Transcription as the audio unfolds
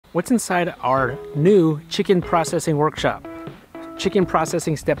what's inside our new chicken processing workshop. Chicken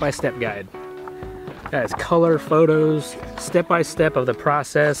processing step-by-step guide. Guys, color photos, step-by-step of the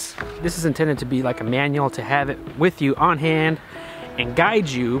process. This is intended to be like a manual to have it with you on hand and guide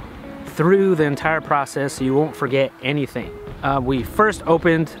you through the entire process so you won't forget anything. We first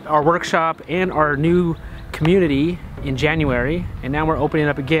opened our workshop and our new community in January, and now we're opening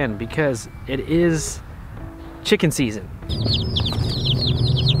up again because it is chicken season.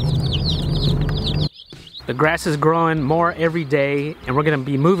 The grass is growing more every day, and we're gonna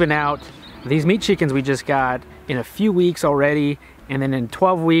be moving out these meat chickens we just got in a few weeks already, and then in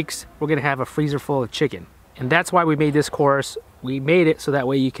 12 weeks, we're gonna have a freezer full of chicken. And that's why we made this course. We made it so that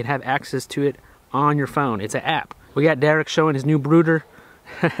way you can have access to it on your phone. It's an app. We got Derek showing his new brooder.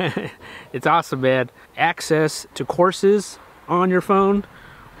 It's awesome, man. Access to courses on your phone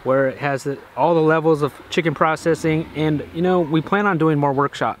where it has all the levels of chicken processing. And you know, we plan on doing more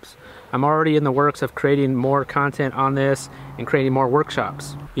workshops. I'm already in the works of creating more content on this and creating more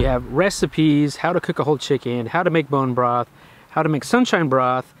workshops. You have recipes, how to cook a whole chicken, how to make bone broth, how to make sunshine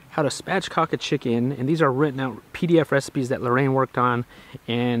broth, how to spatchcock a chicken, and these are written out PDF recipes that Lorraine worked on,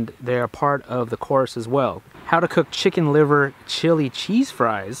 and they're part of the course as well. How to cook chicken liver chili cheese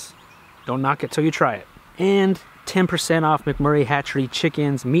fries. Don't knock it till you try it. And 10% off McMurray Hatchery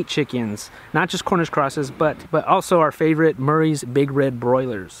chickens, meat chickens, not just Cornish crosses, but also our favorite Murray's Big Red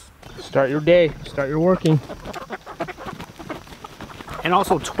broilers. Start your day, start your working. And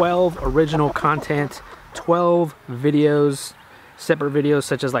also 12 original content, 12 videos, separate videos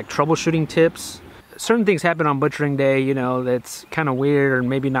such as like troubleshooting tips. Certain things happen on butchering day, you know, that's kind of weird or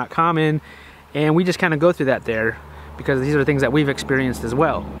maybe not common, and we just kind of go through that there because these are things that we've experienced as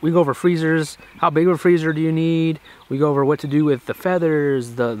well. We go over freezers, how big of a freezer do you need? We go over what to do with the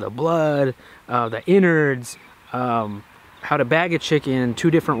feathers, the blood, the innards, how to bag a chicken 2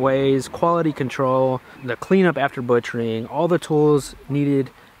 different ways, quality control, the cleanup after butchering, all the tools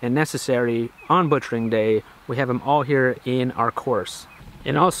needed and necessary on butchering day. We have them all here in our course.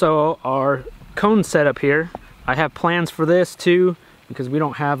 And also our cone setup here. I have plans for this too because we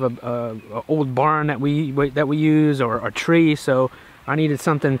don't have a old barn that we use or a tree, so I needed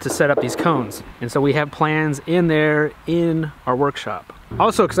something to set up these cones. And so we have plans in there in our workshop.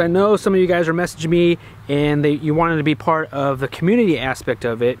 Also, because I know some of you guys are messaging me and you wanted to be part of the community aspect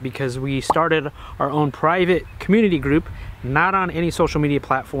of it, because we started our own private community group, not on any social media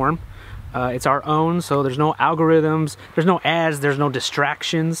platform. It's our own, so there's no algorithms, there's no ads, there's no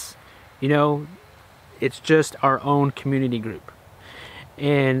distractions. You know, it's just our own community group.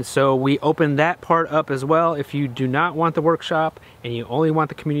 And so we opened that part up as well. If you do not want the workshop and you only want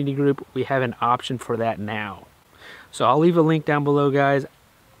the community group, we have an option for that now. So I'll leave a link down below, guys.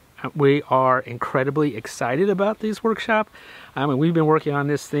 We are incredibly excited about this workshop. I mean, we've been working on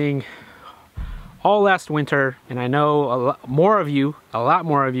this thing all last winter, and I know a lot more of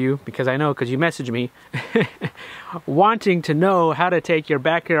you, because I know because you messaged me, wanting to know how to take your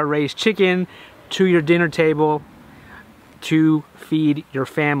backyard raised chicken to your dinner table to feed your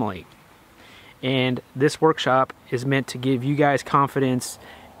family. And this workshop is meant to give you guys confidence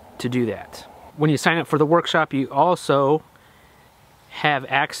to do that. When you sign up for the workshop, you also have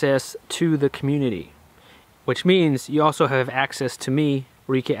access to the community, which means you also have access to me,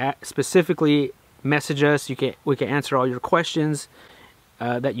 where you can specifically message us. We can answer all your questions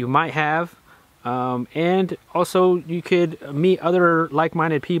that you might have, and also you could meet other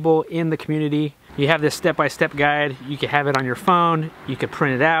like-minded people in the community. You have this step-by-step guide. You can have it on your phone, you can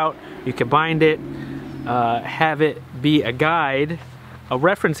print it out, you can bind it, have it be a guide, a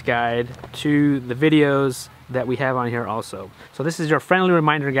reference guide to the videos that we have on here also. So this is your friendly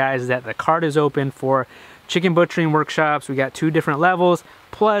reminder, guys, that the card is open for chicken butchering workshops. We got 2 different levels,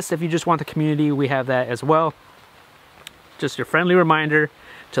 plus if you just want the community, we have that as well. Just your friendly reminder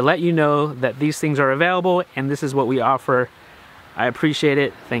to let you know that these things are available and this is what we offer. I appreciate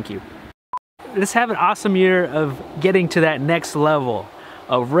it. Thank you. Let's have an awesome year of getting to that next level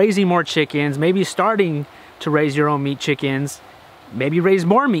of raising more chickens, maybe starting to raise your own meat chickens, maybe raise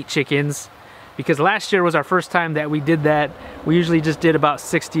more meat chickens, because last year was our first time that we did that. We usually just did about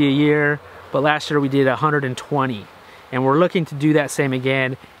 60 a year, but last year we did 120, and we're looking to do that same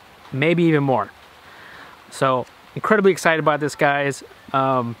again, maybe even more. So incredibly excited about this, guys.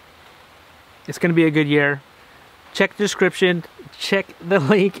 It's gonna be a good year. Check the description, check the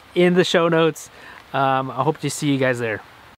link in the show notes. I hope to see you guys there.